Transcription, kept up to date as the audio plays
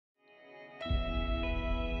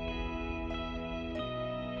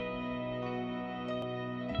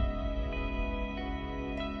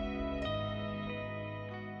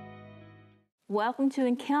Welcome to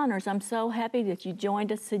Encounters. I'm so happy that you joined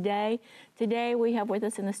us today. Today we have with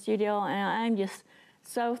us in the studio, and I'm just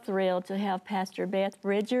so thrilled to have Pastor Beth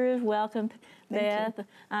Bridgers. Welcome, Beth.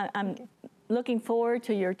 I'm looking forward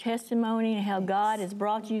to your testimony and how God has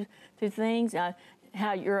brought you through things,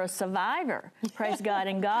 how you're a survivor, praise God,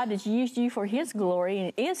 and God has used you for His glory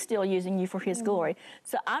and is still using you for His glory.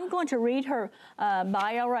 So I'm going to read her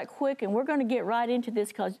bio right quick, and we're going to get right into this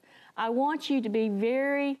because I want you to be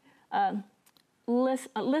very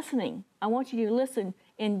listening. I want you to listen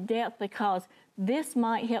in depth because this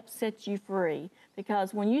might help set you free.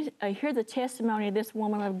 Because when you hear the testimony of this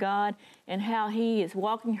woman of God and how He is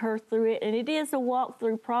walking her through it, and it is a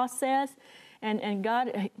walk-through process, and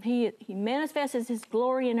God, He manifests His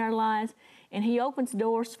glory in our lives, and He opens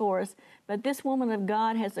doors for us. But this woman of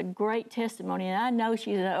God has a great testimony, and I know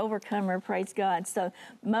she's an overcomer, praise God. So,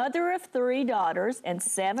 mother of 3 daughters and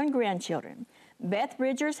 7 grandchildren, Beth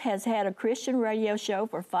Bridgers has had a Christian radio show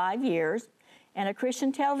for 5 years and a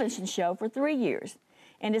Christian television show for 3 years,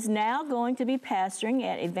 and is now going to be pastoring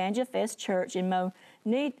at Evangelifest Church in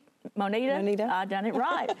Moneta, I done it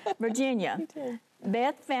right, Virginia.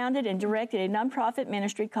 Beth founded and directed a nonprofit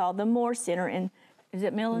ministry called the Moore Center in, is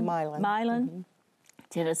it Milan? Milan,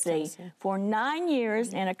 Tennessee, for 9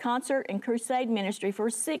 years, and a concert and crusade ministry for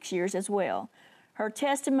 6 years as well. Her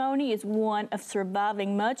testimony is one of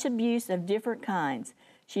surviving much abuse of different kinds.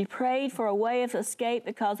 She prayed for a way of escape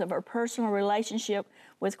because of her personal relationship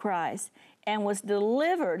with Christ and was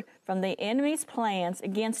delivered from the enemy's plans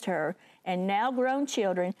against her and now grown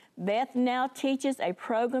children. Beth now teaches a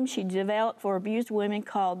program she developed for abused women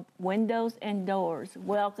called Windows and Doors.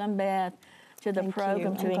 Welcome, Beth, to the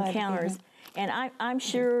program, to Encounters. And I'm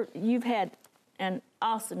sure you've had an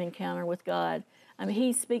awesome encounter with God. I mean,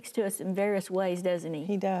 He speaks to us in various ways, doesn't He?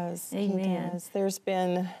 He does. Amen. He does. There's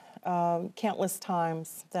been countless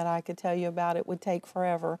times that I could tell you about. It would take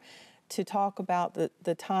forever to talk about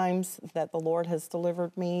the times that the Lord has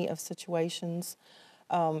delivered me of situations.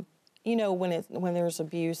 You know, when there's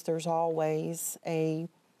abuse, there's always when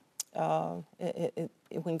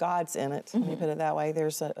God's in it, let me put it that way,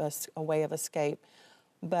 there's a way of escape.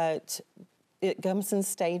 But it comes in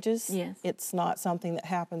stages. Yes. It's not something that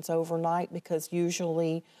happens overnight, because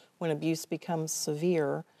usually when abuse becomes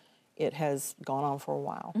severe, it has gone on for a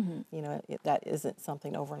while. You know, that isn't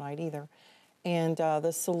something overnight either. And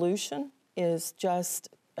the solution is just,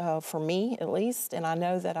 for me at least, and I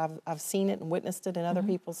know that I've seen it and witnessed it in other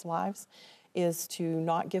people's lives, is to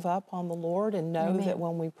not give up on the Lord and know that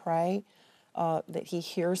when we pray, that He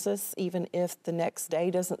hears us, even if the next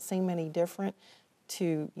day doesn't seem any different.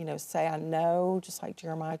 To, you know, say, I know, just like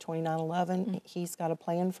Jeremiah 29:11, He's got a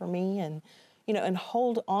plan for me, and, you know, and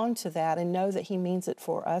hold on to that and know that He means it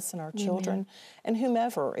for us and our children and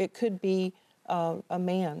whomever. It could be a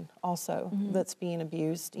man also that's being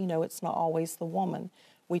abused. You know, it's not always the woman.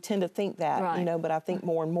 We tend to think that, you know, but I think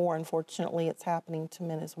more and more, unfortunately, it's happening to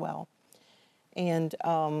men as well. And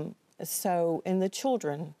so, and the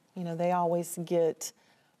children, you know, they always get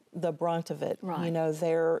the brunt of it. You know,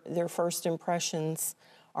 their first impressions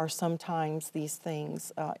are sometimes these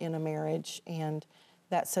things in a marriage, and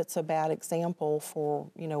that sets a bad example for,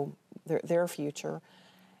 you know, their future.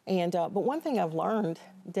 And but one thing I've learned,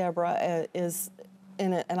 Deborah, is,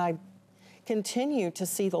 and I continue to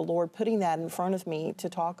see the Lord putting that in front of me to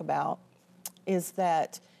talk about, is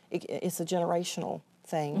that it's a generational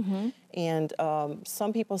thing. And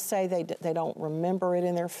some people say they don't remember it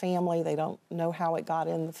in their family, they don't know how it got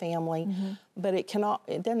in the family, but it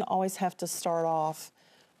doesn't always have to start off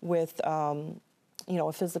with you know,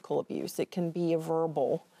 a physical abuse. It can be a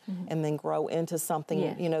verbal and then grow into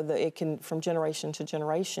something, you know, it can, from generation to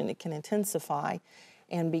generation, it can intensify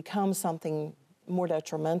and become something more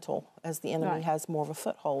detrimental as the enemy has more of a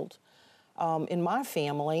foothold. In my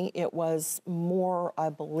family, it was more, I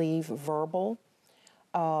believe, verbal.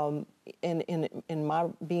 In my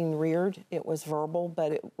being reared, it was verbal,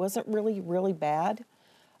 but it wasn't really bad.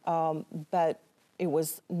 But it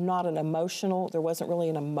was not there wasn't really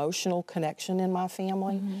an emotional connection in my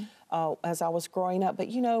family as I was growing up. But,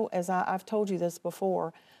 you know, as I've told you this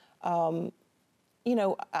before, you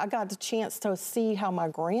know, I got the chance to see how my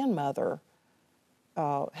grandmother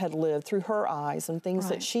had lived through her eyes and things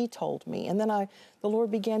that she told me. And then the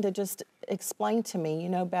Lord began to just explain to me, you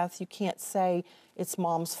know, Beth, you can't say it's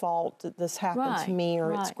Mom's fault that this happened to me,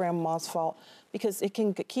 or it's Grandma's fault, because it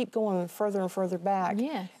can keep going further and further back.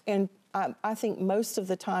 And I think most of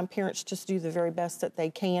the time parents just do the very best that they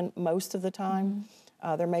can most of the time.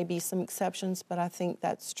 There may be some exceptions, but I think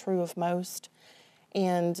that's true of most.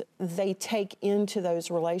 And they take into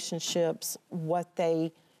those relationships what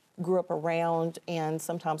they grew up around, and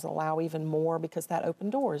sometimes allow even more because that open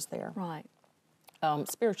door is there, Right.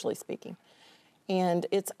 Spiritually speaking. And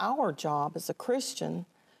it's our job as a Christian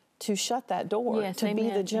to shut that door, Yes, to be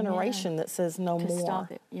amen, the generation amen. that says no To more.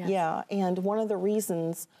 stop it, yes. Yeah, and one of the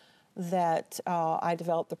reasons that I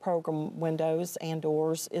developed the program Windows and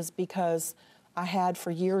Doors is because I had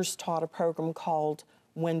for years taught a program called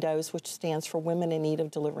Windows, which stands for Women in Need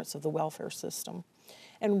of Deliverance of the Welfare System.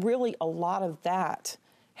 And really a lot of that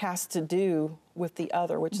has to do with the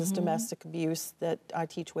other, which is domestic abuse that I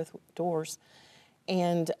teach with Doors.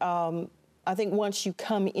 And I think once you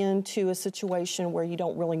come into a situation where you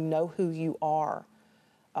don't really know who you are,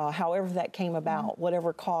 however that came about,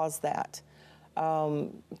 whatever caused that,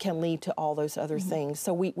 can lead to all those other things.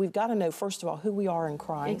 So we've got to know, first of all, who we are in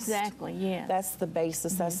Christ. Exactly, yes. That's the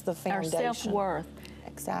basis, that's the foundation. Our self-worth.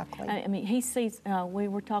 Exactly. I mean, he sees, we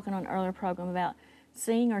were talking on an earlier program about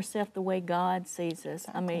seeing ourselves the way God sees us.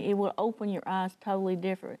 Exactly. I mean, it will open your eyes totally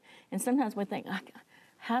different. And sometimes we think,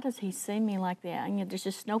 how does he see me like that? And there's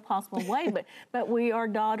just no possible way, but we are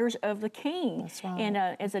daughters of the King. That's right. And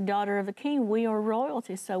as a daughter of the King, we are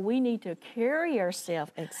royalty, so we need to carry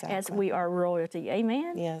ourselves as we are royalty.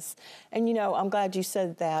 Amen? Yes. And you know, I'm glad you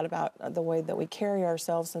said that about the way that we carry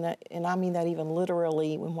ourselves, and I mean that even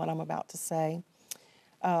literally in what I'm about to say.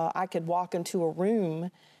 I could walk into a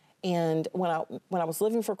room, and when I was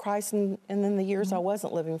living for Christ, and then the years I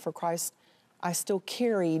wasn't living for Christ, I still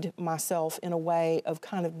carried myself in a way of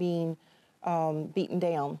kind of being beaten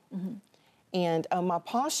down. And my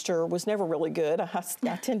posture was never really good. I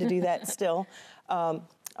tend to do that still. I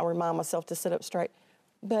remind myself to sit up straight.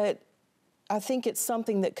 But I think it's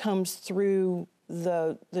something that comes through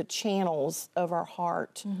the channels of our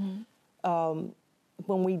heart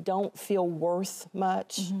when we don't feel worth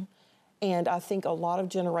much. And I think a lot of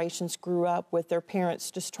generations grew up with their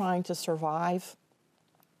parents just trying to survive.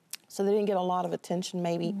 So they didn't get a lot of attention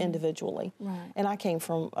maybe individually. Right. And I came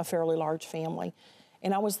from a fairly large family.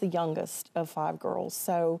 And I was the youngest of 5 girls.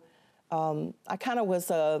 So I kind of was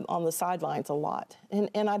on the sidelines a lot.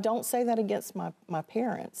 And I don't say that against my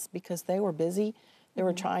parents, because they were busy. They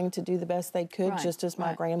were trying to do the best they could, just as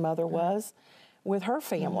my grandmother was with her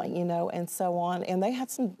family, you know, and so on. And they had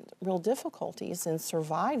some real difficulties in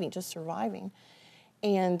surviving, just surviving.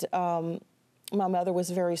 And my mother was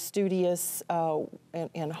very studious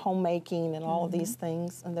in homemaking and all of these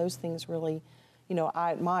things. And those things really, you know,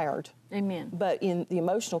 I admired. Amen. But in the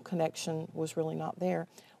emotional connection was really not there.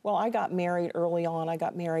 Well, I got married early on. I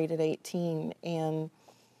got married at 18, and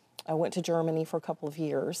I went to Germany for a couple of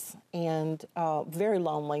years, and very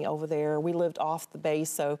lonely over there. We lived off the base,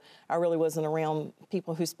 so I really wasn't around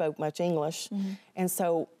people who spoke much English. And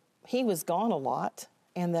so he was gone a lot,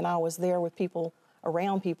 and then I was there with people,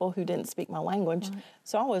 around people who didn't speak my language.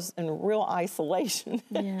 So I was in real isolation.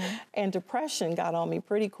 And depression got on me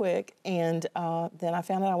pretty quick. And then I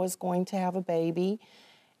found out I was going to have a baby,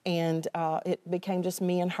 and it became just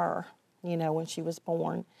me and her, you know, when she was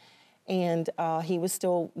born. And he was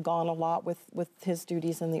still gone a lot with his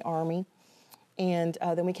duties in the Army. And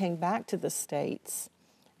then we came back to the States.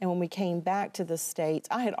 And when we came back to the States,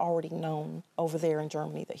 I had already known over there in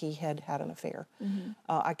Germany that he had had an affair.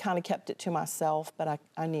 I kind of kept it to myself, but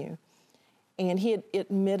I knew. And he had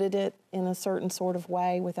admitted it in a certain sort of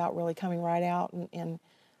way without really coming right out. And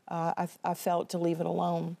I felt to leave it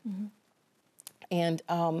alone. And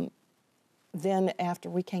then after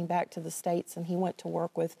we came back to the States, and he went to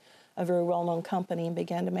work with a very well-known company and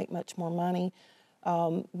began to make much more money.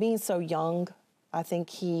 Being so young, I think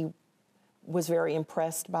he was very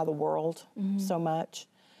impressed by the world so much,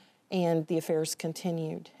 and the affairs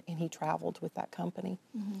continued, and he traveled with that company.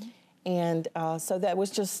 And so that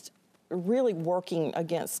was just really working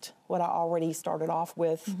against what I already started off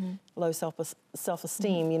with, low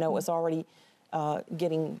self-esteem. You know, it was already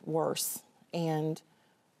getting worse. And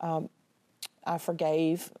I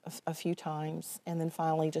forgave a few times, and then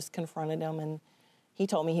finally just confronted him, and he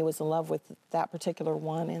told me he was in love with that particular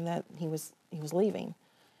one and that he was leaving.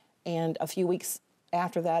 And a few weeks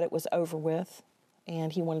after that, it was over with,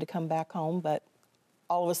 and he wanted to come back home, but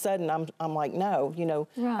all of a sudden I'm like, no, you know,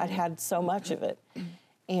 I'd had so much of it.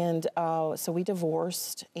 And so we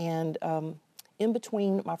divorced, and in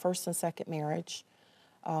between my first and second marriage,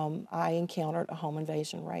 I encountered a home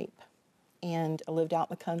invasion rape. And I lived out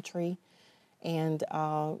in the country, and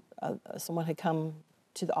someone had come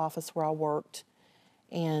to the office where I worked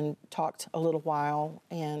and talked a little while,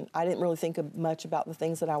 and I didn't really think much about the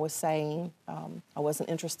things that I was saying. I wasn't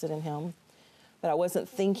interested in him, but I wasn't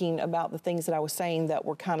thinking about the things that I was saying that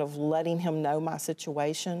were kind of letting him know my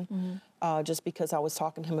situation, just because I was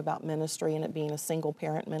talking to him about ministry and it being a single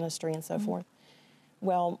parent ministry and so forth.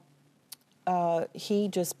 Well, he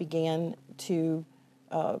just began to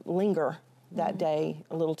linger that day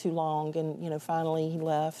a little too long, and finally he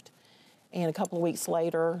left. And a couple of weeks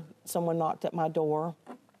later, someone knocked at my door,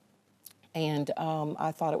 and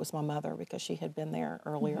I thought it was my mother because she had been there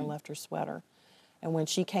earlier and left her sweater. And when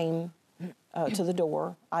she came to the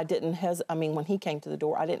door, I didn't when he came to the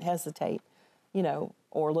door, I didn't hesitate,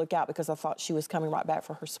 or look out because I thought she was coming right back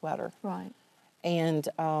for her sweater. Right. And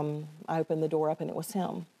I opened the door up, and it was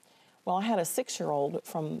him. Well, I had a 6-year-old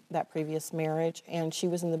from that previous marriage, and she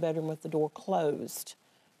was in the bedroom with the door closed,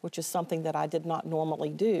 which is something that I did not normally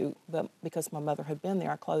do, but because my mother had been there,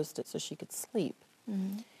 I closed it so she could sleep.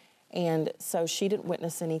 And so she didn't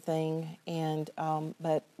witness anything, and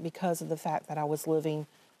but because of the fact that I was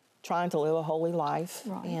trying to live a holy life,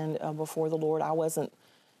 Right. and before the Lord, I wasn't,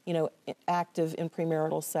 active in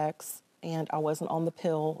premarital sex, and I wasn't on the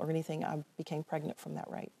pill or anything. I became pregnant from that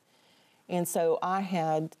rape. And so I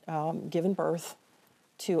had given birth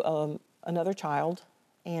to another child,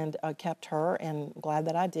 and kept her, and glad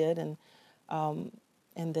that I did. And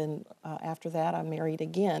then after that, I married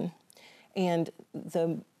again. And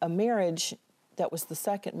a marriage that was the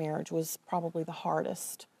second marriage was probably the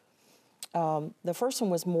hardest. The first one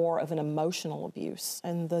was more of an emotional abuse,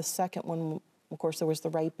 and the second one, of course, there was the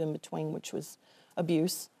rape in between, which was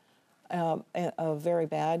abuse, very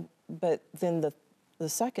bad. But then the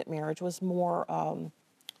second marriage was more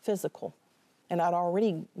physical, and I'd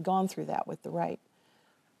already gone through that with the rape.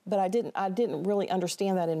 But I didn't really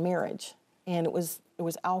understand that in marriage, and it was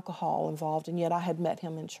alcohol involved, and yet I had met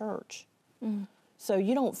him in church. So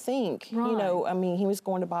you don't think, Right. he was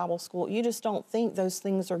going to Bible school. You just don't think those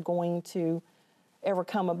things are going to ever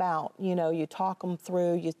come about. You talk them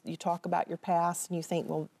through, you talk about your past, and you think,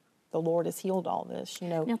 well, the Lord has healed all this,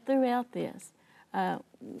 Now, throughout this,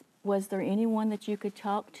 was there anyone that you could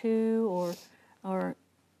talk to or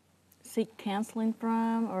seek counseling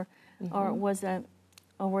from, or was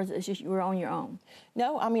it just you were on your own?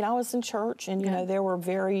 No, I was in church, and Okay. there were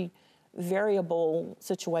very variable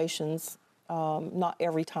situations, not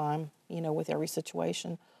every time, with every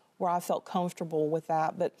situation, where I felt comfortable with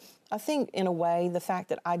that. But I think, in a way, the fact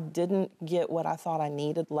that I didn't get what I thought I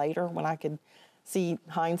needed later, when I could see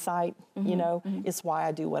hindsight, is why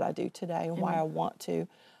I do what I do today, and why I want to.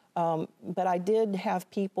 But I did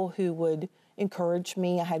have people who would encourage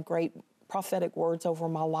me. I had great prophetic words over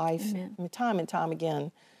my life. Amen. Time and time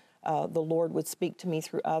again, the Lord would speak to me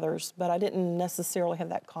through others, but I didn't necessarily have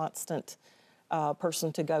that constant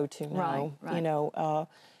person to go to. No, Right.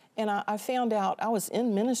 And I found out I was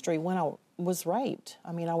in ministry when I was raped.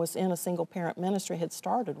 I was in a single parent ministry, had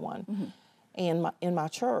started one, in my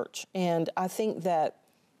church. And I think that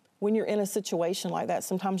when you're in a situation like that,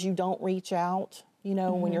 sometimes you don't reach out.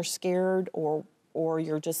 When you're scared or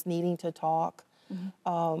you're just needing to talk.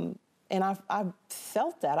 And I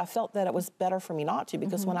felt that. I felt that it was better for me not to,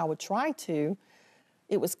 because when I would try to,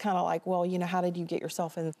 it was kind of like, well, how did you get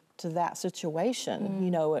yourself into that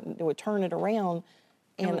situation? It would turn it around,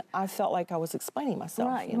 and I felt like I was explaining myself.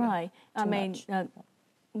 Right, right.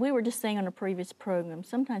 We were just saying on a previous program,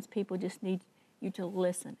 sometimes people just need you to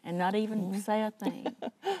listen and not even say a thing.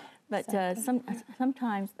 But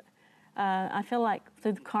sometimes I feel like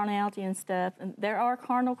through the carnality and stuff, and there are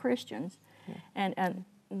carnal Christians, and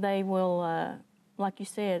they will, like you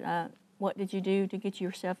said, what did you do to get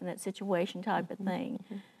yourself in that situation type of thing.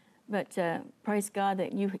 But praise God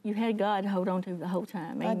that you had God to hold on to the whole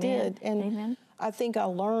time. Amen. I did, and Amen. I think I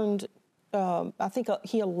learned. I think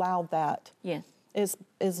He allowed that. Yes.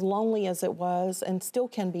 As lonely as it was, and still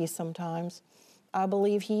can be sometimes, I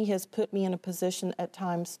believe He has put me in a position at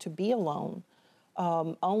times to be alone,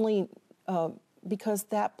 only because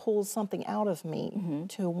that pulls something out of me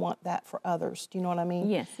to want that for others. Do you know what I mean?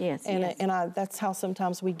 Yes, yes, and yes. And that's how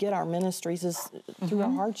sometimes we get our ministries, is through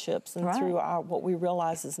our hardships and Right. through what we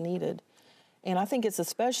realize is needed. And I think it's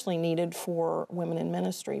especially needed for women in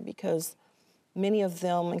ministry, because many of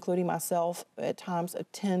them, including myself, at times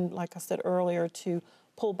tend, like I said earlier, to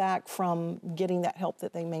pull back from getting that help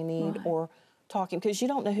that they may need, Right. or talking, because you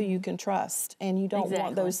don't know who you can trust, and you don't want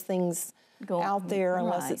Exactly. those things out there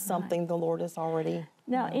unless Right, it's something the Lord has already.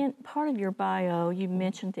 Now, in part of your bio, you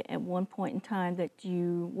mentioned that at one point in time that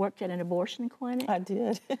you worked at an abortion clinic. I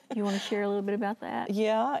did. Do you want to share a little bit about that?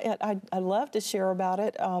 Yeah, I love to share about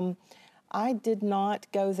it. I did not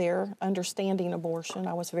go there understanding abortion.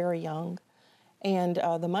 I was very young, and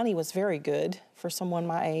the money was very good for someone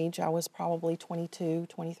my age. I was probably 22,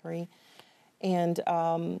 23, and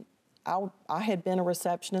I had been a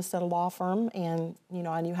receptionist at a law firm, and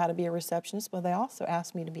I knew how to be a receptionist, but they also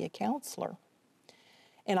asked me to be a counselor.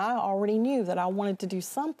 And I already knew that I wanted to do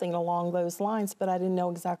something along those lines, but I didn't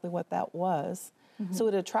know exactly what that was. So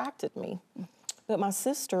it attracted me. But my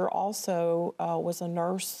sister also was a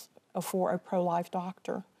nurse for a pro-life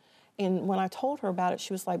doctor. And when I told her about it,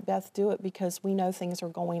 she was like, Beth, do it because we know things are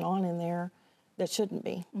going on in there that shouldn't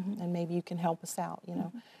be. And maybe you can help us out, you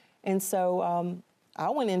know. And so I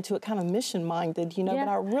went into it kind of mission-minded, you know, but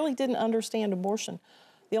I really didn't understand abortion.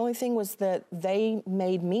 The only thing was that they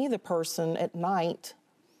made me the person at night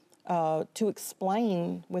to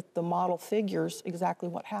explain with the model figures exactly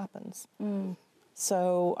what happens.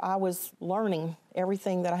 So I was learning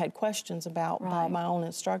everything that I had questions about by my own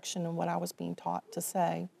instruction and what I was being taught to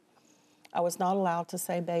say. I was not allowed to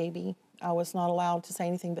say baby. I was not allowed to say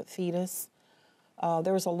anything but fetus.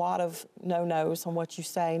 There was a lot of no-nos on what you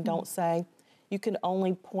say and don't say. You can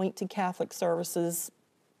only point to Catholic services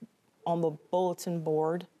on the bulletin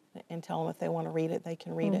board and tell them if they want to read it, they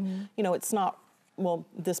can read it. You know, it's not, well,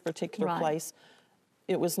 this particular place,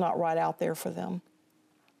 it was not right out there for them.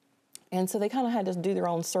 And so they kind of had to do their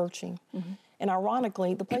own searching. And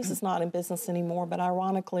ironically, the place is not in business anymore, but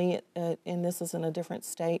ironically, and this is in a different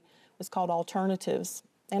state, it's called Alternatives.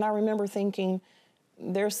 And I remember thinking,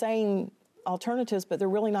 they're saying alternatives, but they're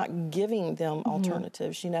really not giving them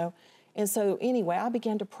alternatives, you know. And so anyway, I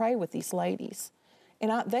began to pray with these ladies.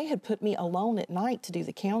 And they had put me alone at night to do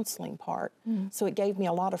the counseling part. So it gave me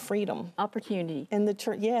a lot of freedom. Opportunity. And the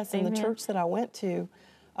church, and the church that I went to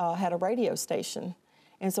had a radio station.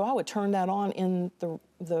 And so I would turn that on in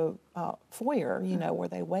the foyer, you know, where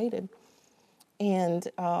they waited. And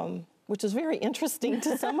which is very interesting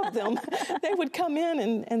to some of them. They would come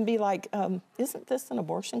in and be like, isn't this an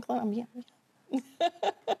abortion clinic? Yeah.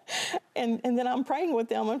 and then I'm praying with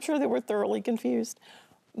them. I'm sure they were thoroughly confused.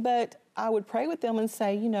 But I would pray with them and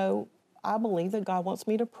say, you know, I believe that God wants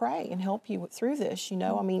me to pray and help you through this, you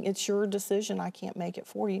know. I mean, it's your decision. I can't make it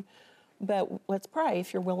for you. But let's pray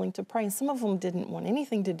if you're willing to pray. And some of them didn't want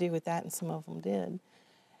anything to do with that, and some of them did.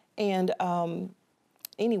 And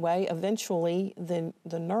anyway, eventually, the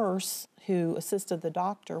nurse who assisted the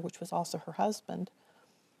doctor, which was also her husband,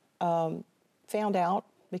 found out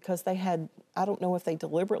because they had, I don't know if they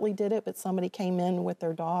deliberately did it, but somebody came in with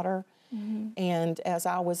their daughter. And as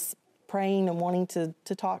I was praying and wanting to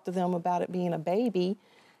talk to them about it being a baby,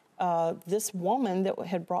 this woman that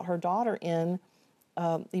had brought her daughter in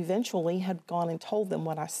eventually had gone and told them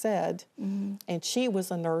what I said. And she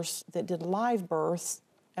was a nurse that did live births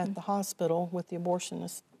at the hospital with the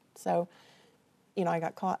abortionist. So, you know, I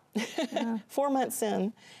got caught 4 months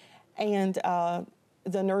in. And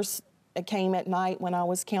the nurse came at night when I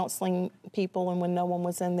was counseling people and when no one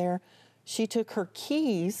was in there. She took her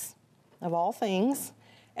keys, of all things,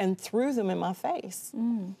 and threw them in my face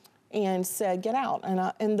and said, get out.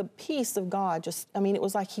 And the peace of God just, I mean, it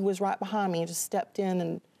was like he was right behind me and just stepped in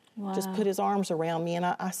and just put his arms around me. And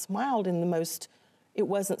I smiled in the most, it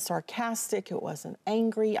wasn't sarcastic, it wasn't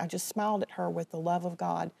angry. I just smiled at her with the love of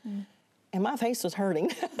God. And my face was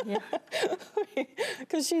hurting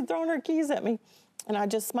because she'd thrown her keys at me. And I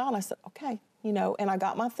just smiled. I said, okay, you know, and I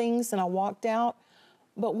got my things and I walked out.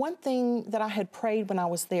 But one thing that I had prayed when I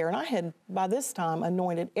was there, and I had, by this time,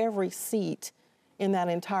 anointed every seat in that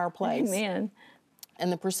entire place. Amen.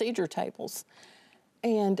 And the procedure tables,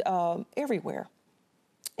 and everywhere.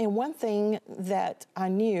 And one thing that I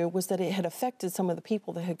knew was that it had affected some of the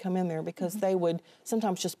people that had come in there because they would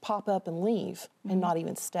sometimes just pop up and leave and not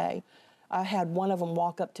even stay. I had one of them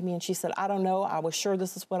walk up to me and she said, I don't know, I was sure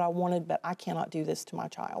this is what I wanted, but I cannot do this to my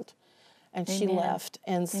child. And she left.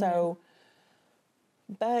 And so,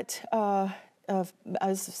 but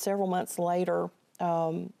as several months later,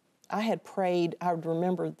 I had prayed, I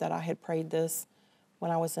remembered that I had prayed this when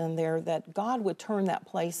I was in there, that God would turn that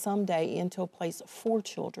place someday into a place for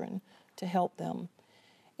children to help them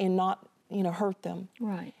and not, you know, hurt them.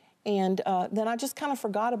 Right. And then I just kind of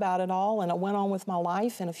forgot about it all, and I went on with my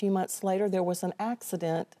life. And a few months later, there was an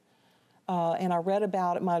accident, and I read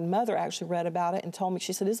about it. My mother actually read about it and told me,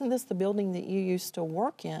 she said, isn't this the building that you used to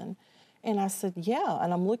work in? And I said, yeah.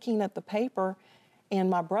 And I'm looking at the paper, and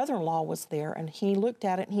my brother-in-law was there, and he looked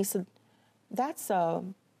at it, and he said, that's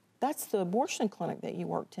the abortion clinic that you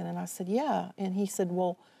worked in. And I said, yeah. And he said,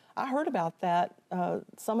 well, I heard about that.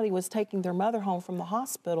 Somebody was taking their mother home from the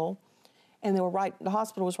hospital, and the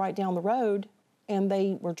hospital was right down the road, and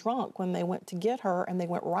they were drunk when they went to get her, and they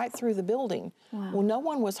went right through the building. Wow. Well, no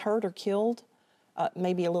one was hurt or killed,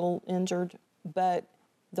 maybe a little injured, but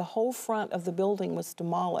the whole front of the building was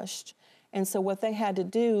demolished. And so what they had to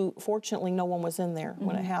do, fortunately, no one was in there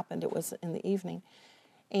when it happened. It was in the evening.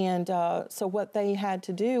 And so what they had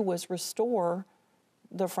to do was restore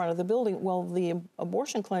the front of the building. Well, the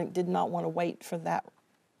abortion clinic did not want to wait for that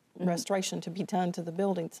restoration to be done to the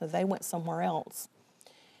building, so they went somewhere else.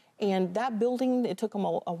 And that building, it took them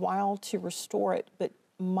a while to restore it, but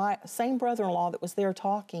my same brother-in-law that was there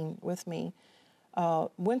talking with me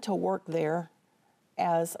went to work there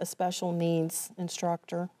as a special needs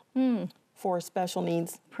instructor for a special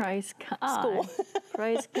needs Praise God. school.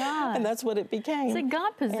 Praise God. And that's what it became. See,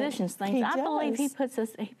 God positions things. I believe He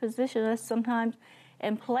positions us sometimes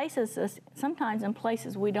and places us sometimes in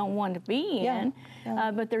places we don't want to be in.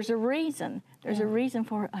 But there's a reason. There's a reason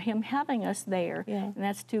for Him having us there, and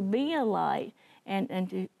that's to be a light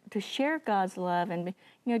and to share God's love and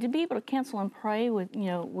to be able to counsel and pray with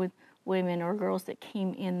with women or girls that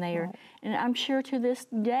came in there. Right. And I'm sure to this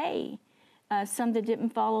day, some that didn't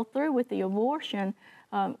follow through with the abortion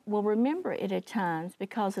will remember it at times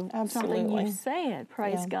because of something you said.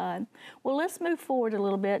 Praise God. Well, let's move forward a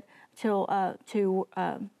little bit till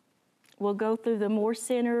we'll go through the Moore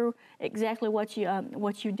Center, exactly what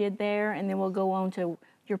you did there, and then we'll go on to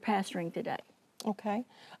your pastoring today. Okay.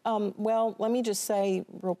 Well, let me just say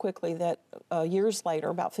real quickly that years later,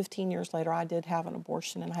 about 15 years later, I did have an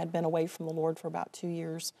abortion, and I had been away from the Lord for about 2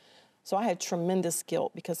 years. So I had tremendous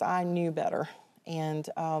guilt because I knew better. And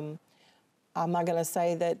I'm not going to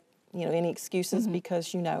say that, any excuses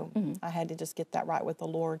because, I had to just get that right with the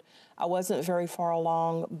Lord. I wasn't very far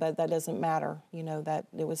along, but that doesn't matter, that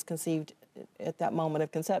it was conceived at that moment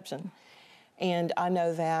of conception. And I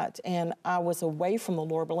know that, and I was away from the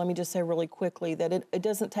Lord, but let me just say really quickly that it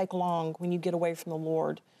doesn't take long when you get away from the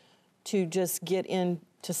Lord to just get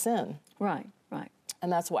into sin. Right, right.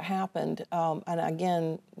 And that's what happened. And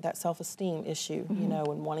again, that self-esteem issue, and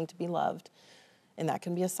wanting to be loved. And that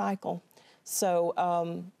can be a cycle.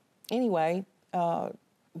 So anyway,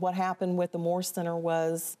 what happened with the Moore Center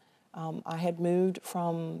was I had moved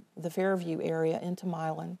from the Fairview area into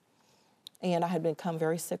Milan. And I had become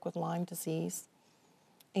very sick with Lyme disease.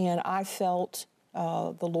 And I felt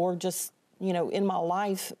the Lord just, in my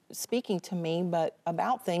life speaking to me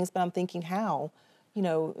about things, but I'm thinking how?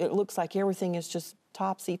 It looks like everything is just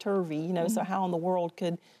topsy-turvy, so how in the world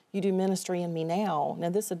could you do ministry in me now? Now,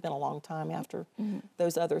 this had been a long time after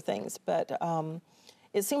those other things, but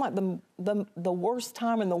it seemed like the worst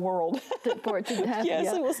time in the world. For it to happen.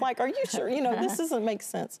 Yes, it was like, are you sure? This doesn't make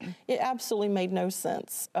sense. It absolutely made no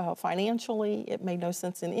sense. Financially, it made no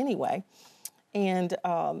sense in any way. And,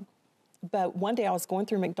 but one day I was going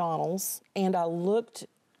through McDonald's and I looked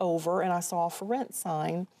over and I saw a for rent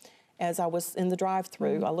sign as I was in the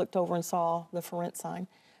drive-thru. I looked over and saw the for rent sign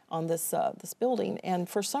on this building. And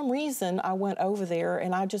for some reason, I went over there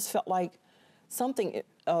and I just felt like something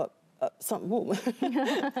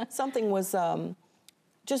something was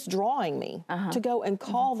just drawing me to go and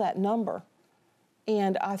call that number.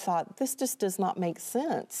 And I thought, this just does not make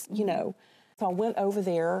sense, So I went over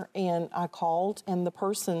there and I called, and the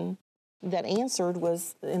person that answered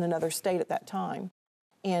was in another state at that time.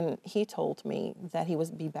 And he told me that he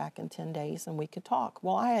would be back in 10 days and we could talk.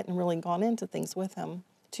 Well, I hadn't really gone into things with him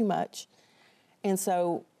too much. And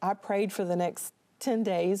so I prayed for the next 10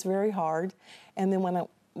 days very hard. And then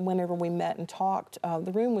whenever we met and talked,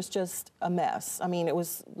 the room was just a mess. I mean,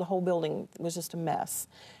 the whole building was just a mess.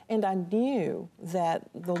 And I knew that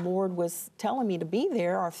the Lord was telling me to be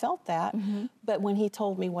there, or I felt that, but when he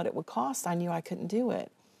told me what it would cost, I knew I couldn't do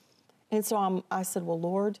it. And so I said, well,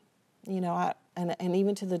 Lord, and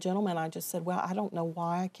even to the gentleman, I just said, well, I don't know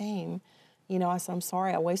why I came. I said, I'm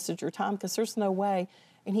sorry I wasted your time because there's no way.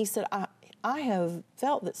 And he said, I have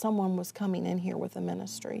felt that someone was coming in here with a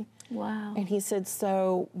ministry. Wow. And he said,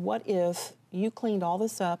 so what if you cleaned all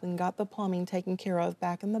this up and got the plumbing taken care of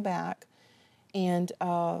back in the back, and,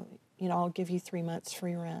 I'll give you 3 months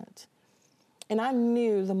free rent. And I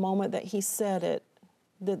knew the moment that he said it,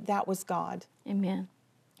 that was God. Amen.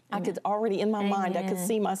 I could already, in my mind, I could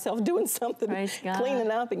see myself doing something,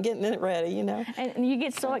 cleaning up and getting it ready, And you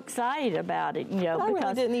get so excited about it, I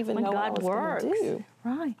really didn't even know God what I was going to do.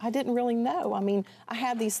 Right. I didn't really know. I mean, I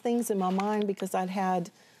had these things in my mind because I'd had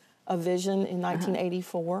a vision in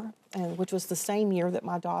 1984, which was the same year that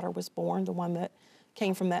my daughter was born, the one that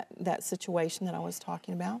came from that situation that I was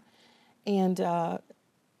talking about. And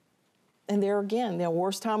there again, the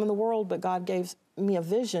worst time in the world, but God gave me a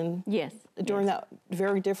vision during that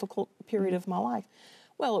very difficult period of my life.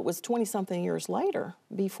 Well, it was 20-something years later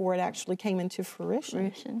before it actually came into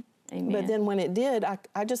fruition. Amen. But then when it did,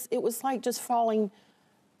 it was like just falling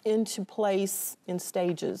into place in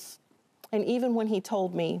stages. And even when he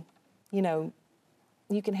told me,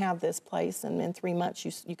 you can have this place and in 3 months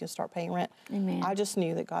you can start paying rent, Amen. I just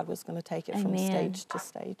knew that God was going to take it from stage to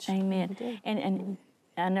stage. Amen. And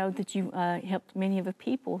I know that you helped many of the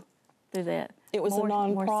people through that. It was a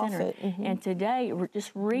nonprofit. And today,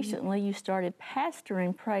 just recently, you started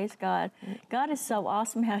pastoring. Praise God. God is so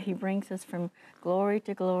awesome how He brings us from glory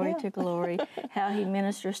to glory to glory, how He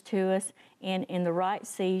ministers to us in the right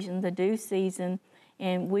season, the due season,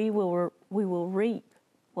 and we will reap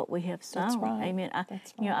what we have sown. That's right. Amen. That's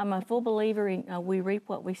right. You know, I'm a full believer in we reap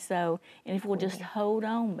what we sow, and if we'll just hold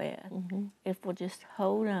on, Beth, if we'll just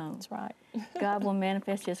hold on, That's right. God will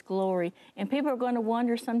manifest His glory. And people are going to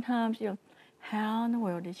wonder sometimes, you know, how in the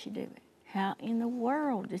world did she do it? How in the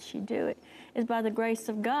world did she do it? It's by the grace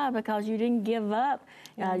of God, because you didn't give up,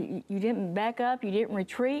 you didn't back up, you didn't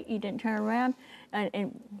retreat, you didn't turn around.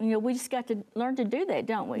 And you know, we just got to learn to do that,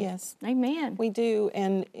 don't we? Yes. Amen. We do.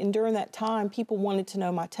 And during that time, people wanted to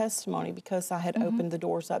know my testimony, because I had opened the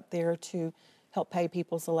doors up there to help pay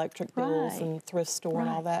people's electric bills and thrift store and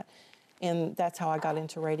all that. And that's how I got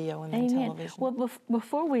into radio and then television. Well,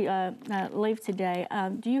 before we leave today,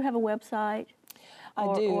 do you have a website?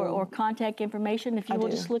 I do. Or contact information, if you will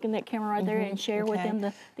just look in that camera right there and share with them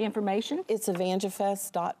the information. It's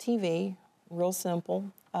evangelifest.tv, real simple.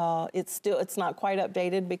 It's not quite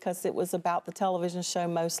updated, because it was about the television show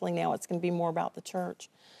mostly. Now it's going to be more about the church.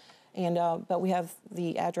 And but we have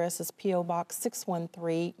the address is P.O. Box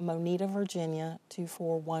 613, Moneta, Virginia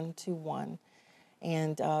 24121.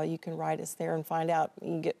 And you can write us there and find out. You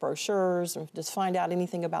can get brochures and just find out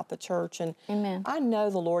anything about the church. And Amen. I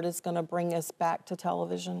know the Lord is going to bring us back to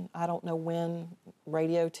television. I don't know when,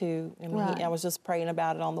 radio too. I mean, I was just praying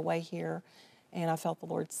about it on the way here, and I felt the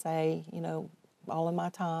Lord say, you know, all in my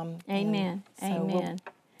time. Amen. Amen.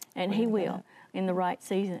 And He will, in the right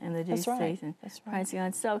season and the due season. That's right. Praise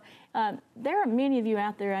God. So there are many of you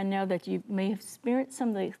out there, I know, that you may have experienced some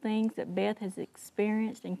of the things that Beth has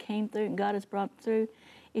experienced and came through and God has brought through.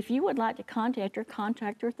 If you would like to contact her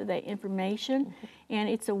through that information. And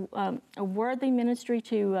it's a worthy ministry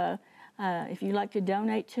to, if you'd like to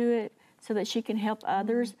donate to it so that she can help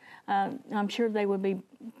others. I'm sure they would be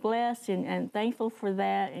blessed and thankful for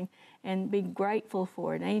that and be grateful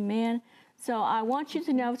for it. Amen. So I want you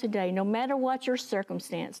to know today, no matter what your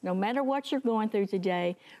circumstance, no matter what you're going through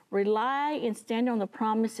today, rely and stand on the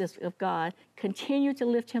promises of God. Continue to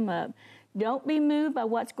lift Him up. Don't be moved by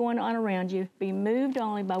what's going on around you. Be moved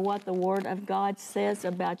only by what the Word of God says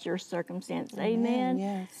about your circumstance. Amen.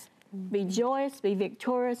 Yes. Be joyous, be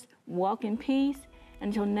victorious, walk in peace.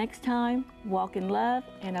 Until next time, walk in love,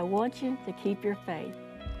 and I want you to keep your faith.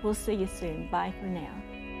 We'll see you soon. Bye for now.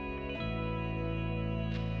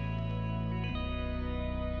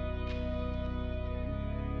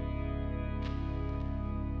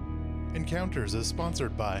 Encounters is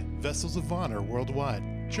sponsored by Vessels of Honor Worldwide,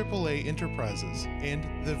 AAA Enterprises, and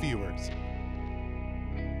The Viewers.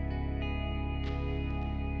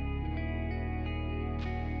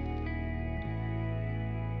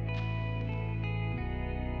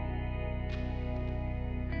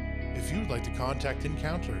 If you would like to contact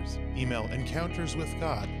Encounters, email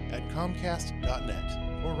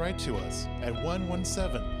encounterswithgod@comcast.net or write to us at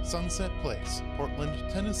 117 Sunset Place, Portland,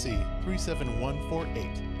 Tennessee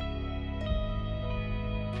 37148.